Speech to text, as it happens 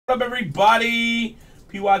Up, everybody.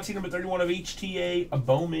 PYT number 31 of HTA, a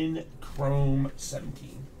Bowman Chrome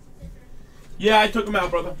 17. Yeah, I took him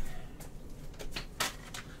out, brother.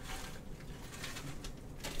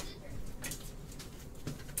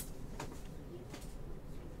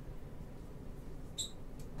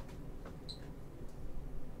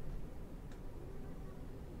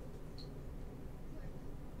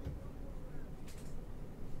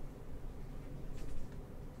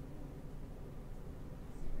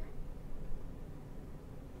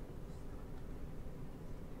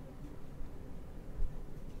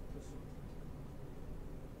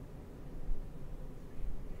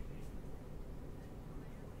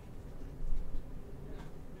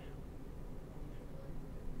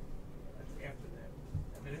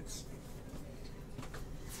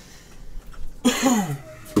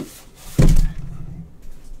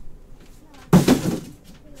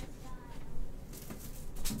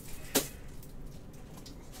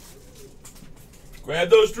 Grab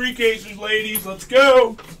those 3 cases, ladies. Let's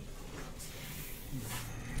go.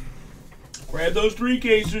 Grab those 3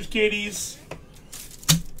 cases, kiddies.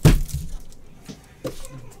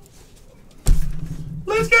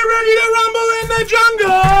 Let's get ready to rumble in the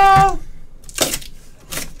jungle.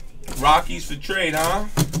 Rockies for trade, huh?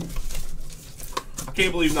 I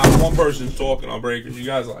can't believe not one person's talking on breakers. You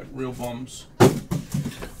guys are like real bums.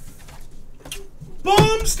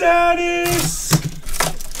 Bum status.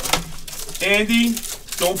 Andy,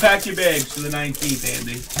 don't pack your bags for the 19th,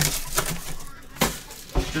 Andy.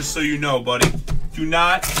 Just so you know, buddy. Do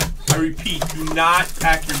not, I repeat, do not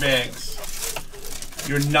pack your bags.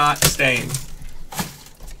 You're not staying.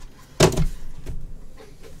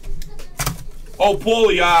 Oh,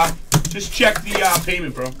 Paulie, just check the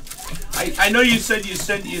payment, bro. I know you said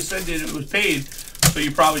it was paid, so you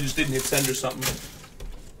probably just didn't hit send or something.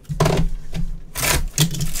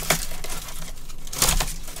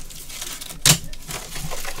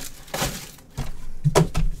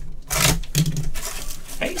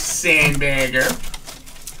 Hey, Sandbagger.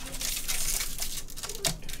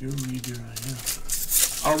 If you read your IM.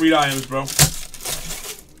 I don't read IMs, bro.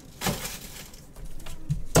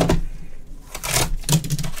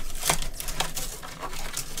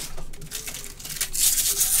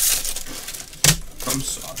 I'm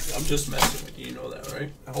sorry. I'm just messing with you. You know that,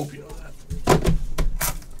 right? I hope you know that.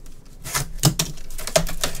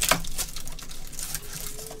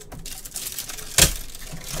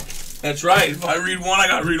 That's right. If I read one, I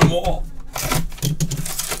gotta read them all.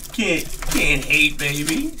 Can't hate,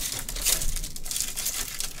 baby.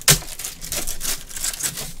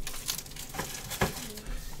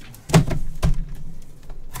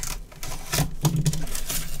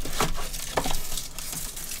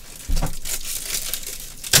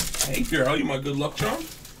 Hey, girl, you my good luck charm?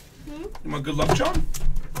 Hmm? You my good luck charm?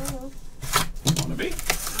 You wanna be?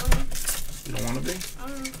 You don't wanna be?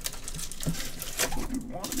 You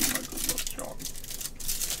wanna be my good luck charm?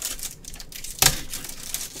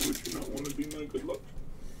 Would you not wanna be my good luck?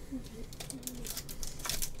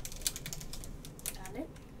 Got it.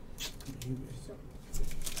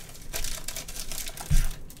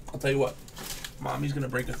 I'll tell you what. Mommy's gonna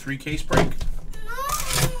break a 3-case break.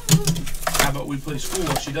 How about we play school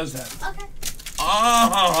while she does that? Okay.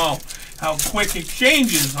 Oh, how quick it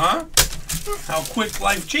changes, huh? How quick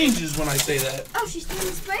life changes when I say that. Oh, she's doing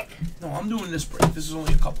this break? No, I'm doing this break. This is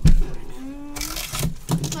only a couple minutes break.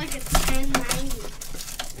 It's like a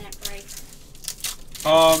 10-90-minute break.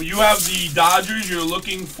 You have the Dodgers. You're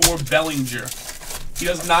looking for Bellinger. He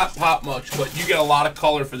does not pop much, but you get a lot of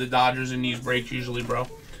color for the Dodgers in these breaks usually, bro.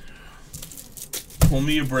 Pull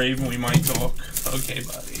me a Brave and we might talk. Okay,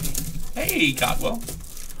 buddy. Hey, Codwell.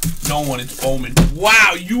 No one, it's Bowman.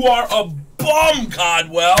 Wow, you are a bum,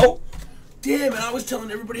 Codwell. Damn, and I was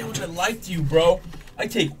telling everybody how much I liked you, bro. I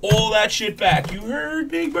take all that shit back. You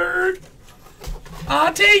heard, Big Bird?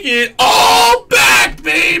 I'll take it all back,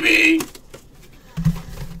 baby.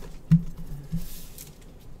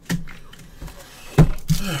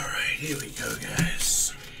 Alright, here we go,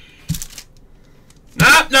 guys.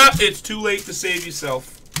 Nah, it's too late to save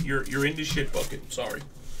yourself. You're in the shit bucket. Sorry.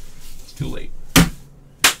 It's too late.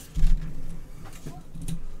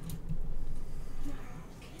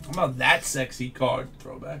 How about that sexy card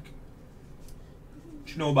throwback?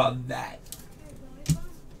 What you know about that?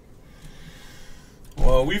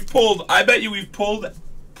 Well, we've pulled, I bet you we've pulled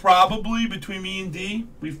probably between me and D,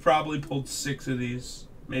 we've probably pulled 6 of these.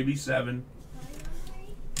 Maybe 7.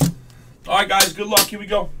 Alright guys, good luck. Here we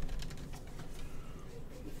go.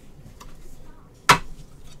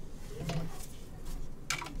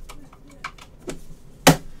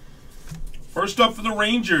 First up for the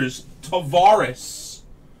Rangers, Tavares.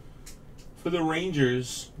 for the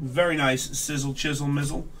Rangers. Very nice. Sizzle, chisel,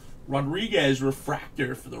 mizzle. Rodriguez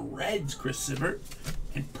refractor for the Reds, Chris Sibbert.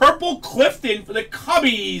 And purple Clifton for the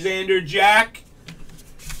Cubbies, Andrew Jack.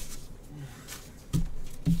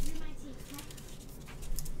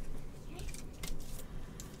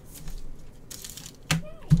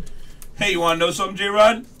 Hey, you want to know something,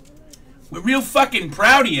 J-Rod? We're real fucking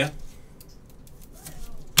proud of you.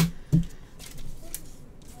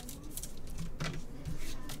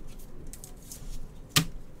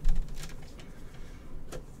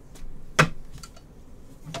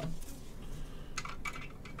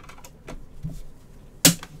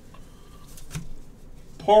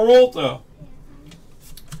 Peralta.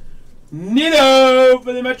 Nitto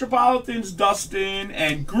for the Metropolitans, Dustin.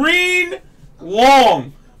 And green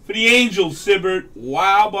long for the Angels, Sibbert.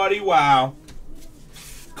 Wow, buddy, wow.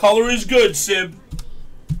 Color is good, Sib.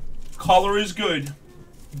 Color is good.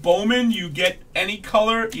 Bowman, you get any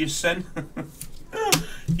color, you send...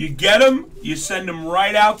 you get them, you send them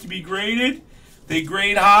right out to be graded. They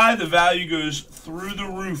grade high, the value goes through the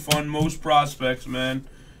roof on most prospects, man,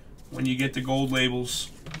 when you get the gold labels.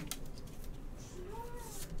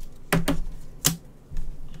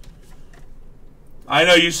 I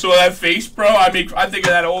know, you saw that face, bro. I mean, I think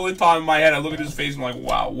of that all the time in my head. I look at his face and I'm like,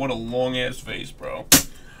 wow, what a long-ass face, bro.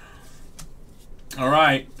 All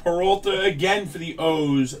right. Peralta again for the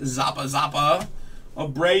O's. Zappa Zappa.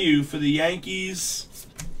 Abreu for the Yankees.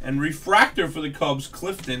 And refractor for the Cubs,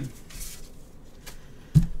 Clifton.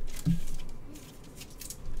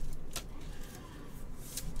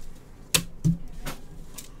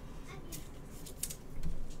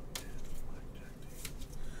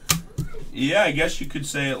 Yeah, I guess you could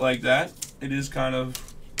say it like that. It is kind of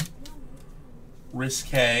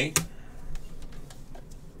risque.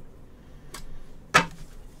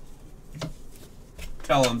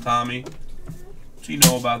 Tell him, Tommy. What do you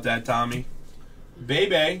know about that, Tommy?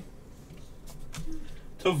 Bebe.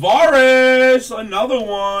 Tavares, another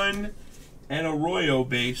one. And Arroyo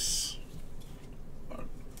base.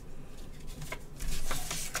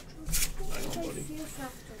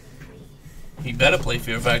 He better play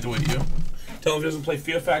Fear Factor with you. Tell him if he doesn't play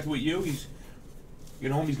Fear Factor with you,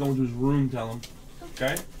 get home, he's going to his room, tell him.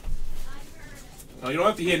 Okay? No, you don't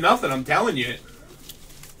have to hear nothing, I'm telling you.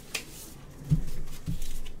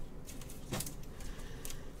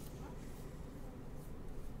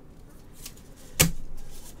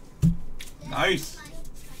 Nice.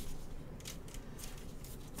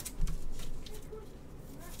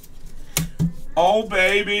 Oh,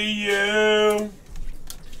 baby, you.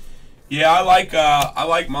 Yeah, I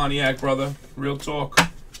like Moniac, brother. Real talk.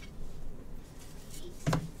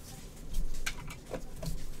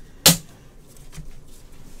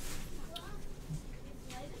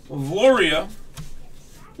 Gloria,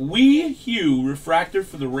 Wee Hugh refractor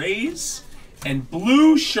for the Rays, and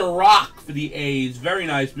Blue Chirac for the A's. Very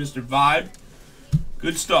nice, Mr. Vibe.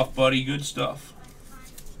 Good stuff, buddy. Good stuff.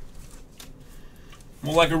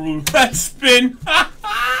 More like a roulette spin.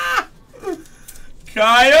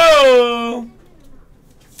 Kyle!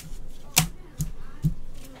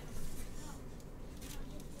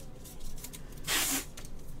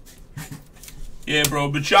 Yeah, bro.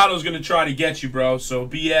 Machado's gonna try to get you, bro. So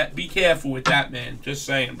be careful with that, man. Just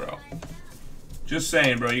saying, bro. Just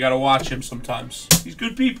saying, bro. You gotta watch him sometimes. He's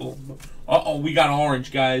good people. Uh-oh, we got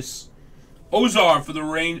orange, guys. Ozar for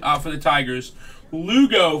the Tigers.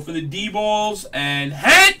 Lugo for the D-Balls. And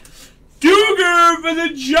Het Duger for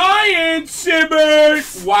the Giants,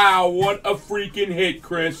 Sibbert. Wow, what a freaking hit,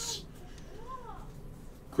 Chris.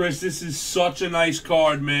 Chris, this is such a nice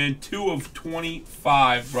card, man. 2 of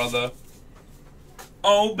 25, brother.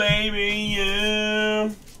 Oh, baby,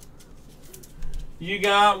 you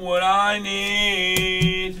got what I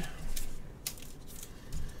need.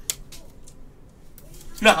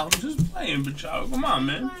 No, I'm just playing, Machado. Come on,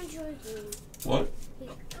 man. What?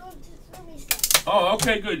 Oh,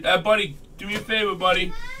 okay, good. Buddy, do me a favor,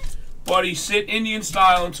 buddy. Buddy, sit Indian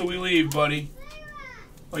style until we leave, buddy.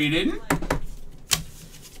 Oh, you didn't?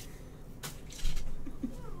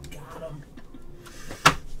 Got him.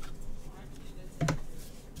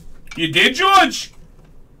 You did, George?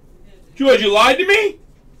 George, you lied to me?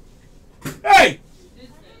 Hey!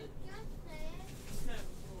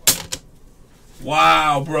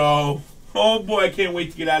 Wow, bro. Oh, boy, I can't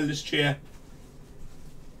wait to get out of this chair.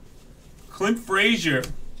 Clint Frazier.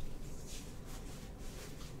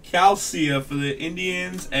 Calcia for the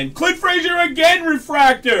Indians. And Clint Frazier again,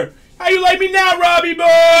 refractor. How you like me now, Robbie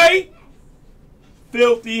boy?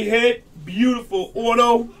 Filthy hit. Beautiful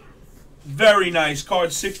auto. Very nice.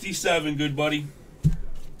 Card 67. Good, buddy.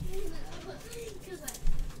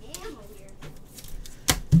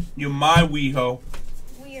 You're my weeho.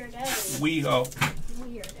 Weirdo. Weeho.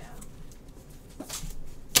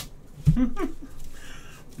 Weirdo.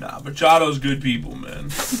 Nah, Machado's good people,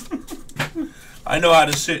 man. I know how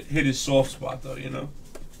to hit his soft spot, though, you know?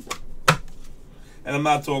 And I'm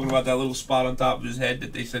not talking about that little spot on top of his head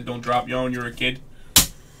that they said don't drop you on, you're a kid.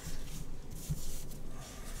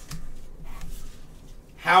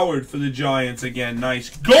 Howard for the Giants again.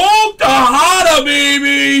 Nice. Gold Tejada,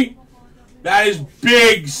 baby! That is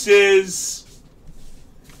big, sis.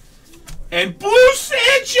 And Blue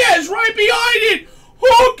Sanchez right behind it.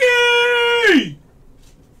 Hookie!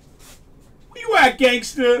 Where you at,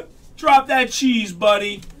 gangster? Drop that cheese,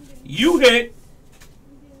 buddy. You hit.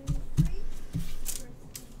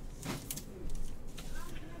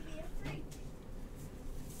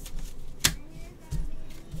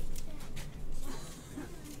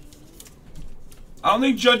 I don't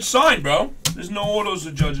think Judge signed, bro. There's no autos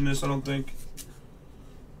of Judge in this, I don't think.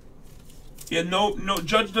 Yeah, no,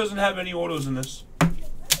 Judge doesn't have any autos in this.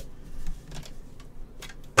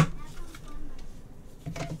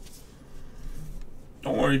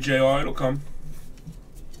 Don't worry, JR, it'll come.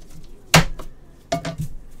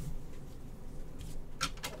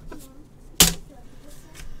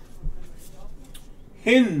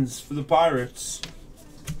 Hins for the Pirates.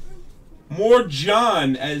 More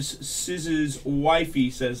John, as Siz's wifey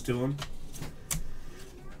says to him.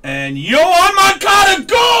 And Yohan Moncada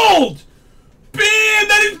gold! Bam!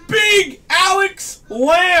 That is big! Alex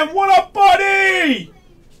Lamb, what up, buddy?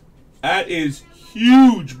 That is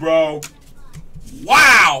huge, bro.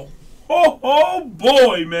 Wow! Oh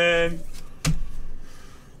boy, man.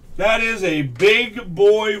 That is a big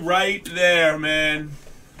boy right there, man.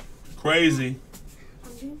 Crazy.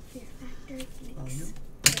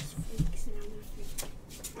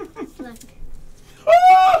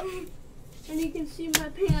 And you can see my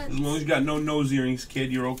pants. As long as you got no nose earrings,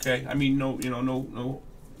 kid, you're okay. I mean, no, no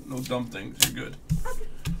dumb things. You're good. Okay.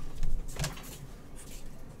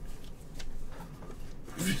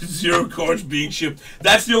 0 cards being shipped.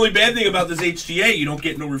 That's the only bad thing about this HTA. You don't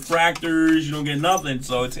get no refractors. You don't get nothing.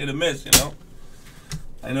 So it's hit or miss, you know.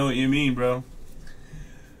 I know what you mean, bro.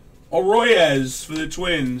 Arroyez for the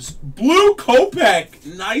Twins. Blue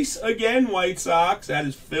Kopech. Nice again, White Sox. That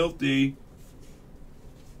is filthy.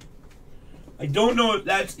 I don't know if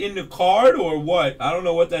that's in the card or what. I don't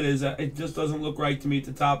know what that is. It just doesn't look right to me at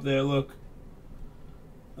the top there. Look.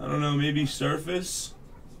 I don't know. Maybe surface?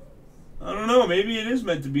 I don't know. Maybe it is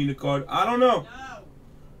meant to be in the card. I don't know.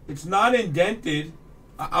 It's not indented.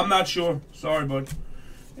 I'm not sure. Sorry, bud.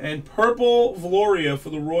 And purple Valoria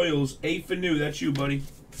for the Royals. 8 for new. That's you, buddy.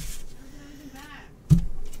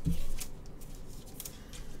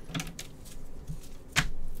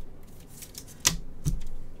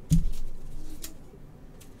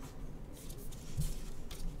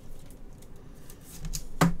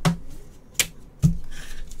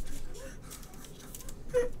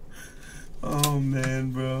 Oh,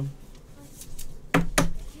 man, bro.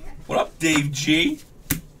 What up, Dave G?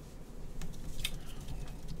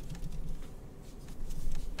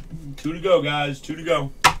 Two to go, guys. 2 to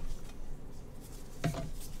go.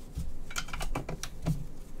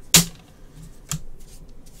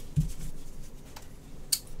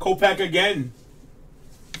 Kopech again.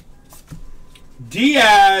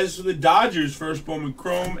 Diaz for the Dodgers. First Bowman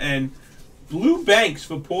Chrome. And Blue Banks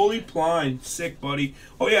for Paulie Pline. Sick, buddy.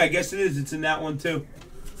 Oh, yeah, I guess it is. It's in that one, too.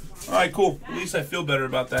 All right, cool. At least I feel better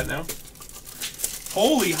about that now.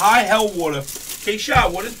 Holy high hell water.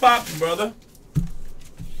 K-Shot, what is poppin', brother?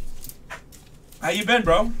 How you been,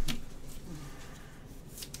 bro?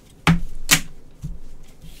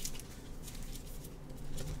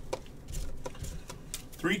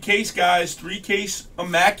 Three case, guys. 3 case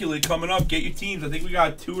immaculate coming up. Get your teams. I think we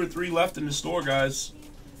got 2 or 3 left in the store, guys.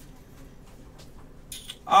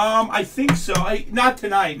 I think so. Not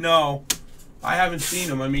tonight, no. I haven't seen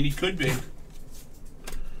him. I mean, he could be.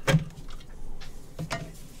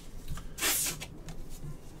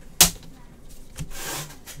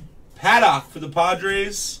 Paddock for the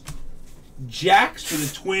Padres. Jax for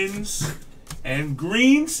the Twins. And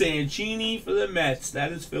Green Sanchini for the Mets.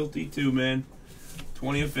 That is filthy too, man.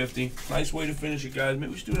 20 of 50. Nice way to finish it, guys.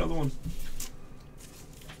 Maybe we should do another one.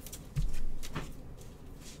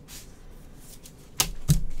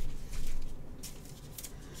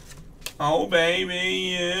 Oh,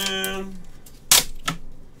 baby, yeah.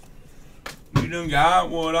 You done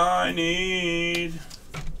got what I need.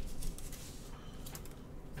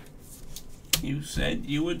 You said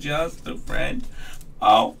you were just a friend.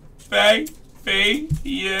 Oh, baby,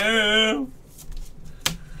 yeah.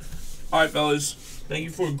 All right, fellas. Thank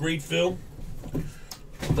you for a great fill.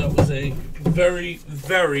 That was a Very,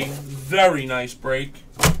 very, very nice break.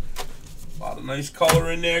 A lot of nice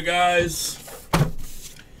color in there, guys.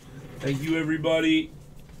 Thank you, everybody.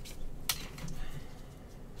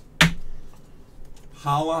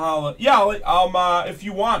 Holla, holla. Yeah, I'll if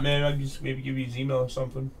you want, man, I'll just maybe give you his email or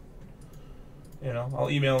something. You know, I'll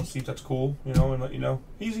email him, see if that's cool, you know, and let you know.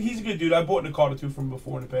 He's a good dude. I bought a card or two from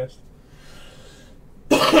before in the past.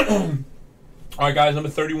 All right, guys, number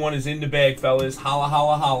 31 is in the bag, fellas. Holla,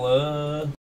 holla, holla.